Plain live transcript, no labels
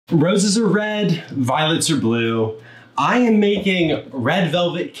Roses are red, violets are blue. I am making red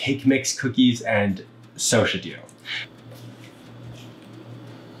velvet cake mix cookies, and so should you.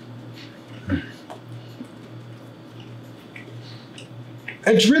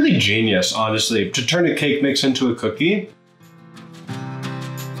 It's really genius, honestly, to turn a cake mix into a cookie.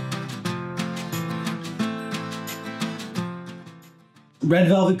 Red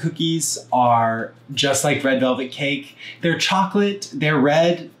velvet cookies are just like red velvet cake. They're chocolate, they're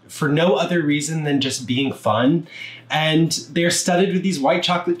red for no other reason than just being fun. And they're studded with these white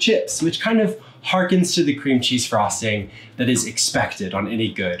chocolate chips, which kind of harkens to the cream cheese frosting that is expected on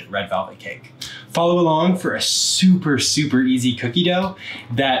any good red velvet cake. Follow along for a super, super easy cookie dough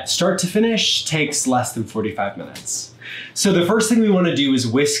that start to finish takes less than 45 minutes. So the first thing we want to do is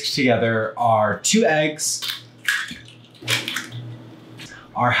whisk together our 2 eggs,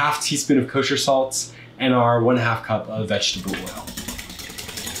 our ½ teaspoon of kosher salts, and our 1/2 cup of vegetable oil.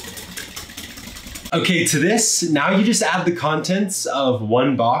 Okay, to this, now you just add the contents of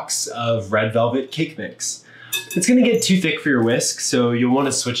 1 box of red velvet cake mix. It's gonna get too thick for your whisk, so you'll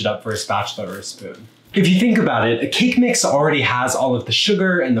wanna switch it up for a spatula or a spoon. If you think about it, a cake mix already has all of the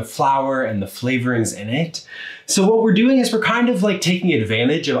sugar and the flour and the flavorings in it. So what we're doing is we're kind of like taking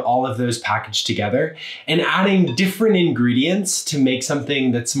advantage of all of those packaged together and adding different ingredients to make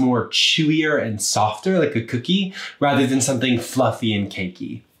something that's more chewier and softer, like a cookie, rather than something fluffy and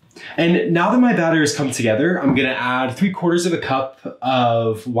cakey. And now that my batter has come together, I'm gonna add 3/4 cup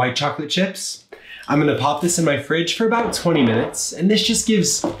of white chocolate chips. I'm gonna pop this in my fridge for about 20 minutes, and this just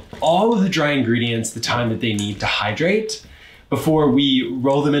gives all of the dry ingredients the time that they need to hydrate before we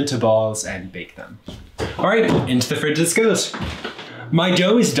roll them into balls and bake them. All right, into the fridge this goes. My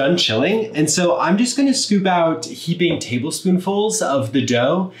dough is done chilling, and so I'm just gonna scoop out heaping tablespoonfuls of the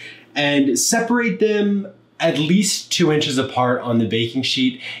dough and separate them at least 2 inches apart on the baking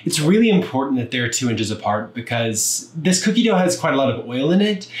sheet. It's really important that they're 2 inches apart because this cookie dough has quite a lot of oil in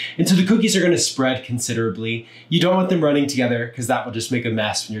it, and so the cookies are gonna spread considerably. You don't want them running together because that will just make a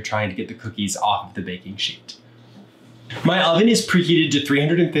mess when you're trying to get the cookies off of the baking sheet. My oven is preheated to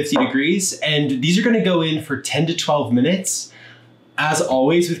 350 degrees, and these are gonna go in for 10 to 12 minutes. As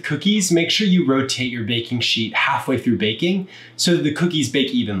always with cookies, make sure you rotate your baking sheet halfway through baking so that the cookies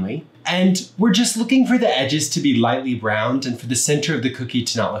bake evenly. And we're just looking for the edges to be lightly browned and for the center of the cookie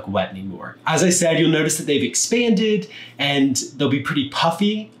to not look wet anymore. As I said, you'll notice that they've expanded and they'll be pretty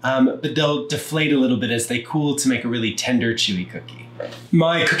puffy, but they'll deflate a little bit as they cool to make a really tender, chewy cookie.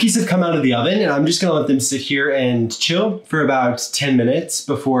 My cookies have come out of the oven, and I'm just gonna let them sit here and chill for about 10 minutes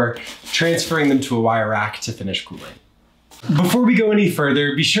before transferring them to a wire rack to finish cooling. Before we go any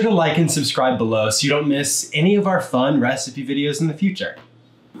further, be sure to like and subscribe below so you don't miss any of our fun recipe videos in the future.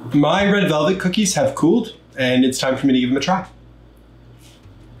 My red velvet cookies have cooled, and it's time for me to give them a try.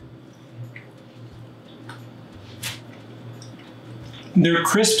 They're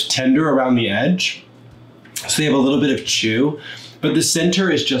crisp tender around the edge, so they have a little bit of chew, but the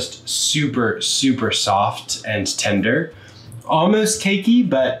center is just super, super soft and tender. Almost cakey,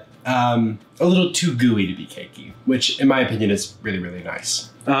 but a little too gooey to be cakey, which in my opinion is really, really nice.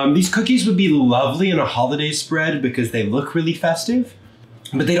 These cookies would be lovely in a holiday spread because they look really festive,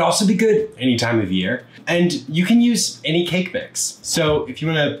 but they'd also be good any time of year. And you can use any cake mix. So if you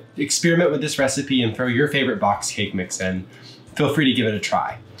wanna experiment with this recipe and throw your favorite box cake mix in, feel free to give it a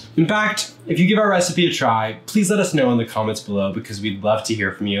try. In fact, if you give our recipe a try, please let us know in the comments below because we'd love to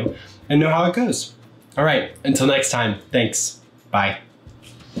hear from you and know how it goes. All right, until next time, thanks, bye.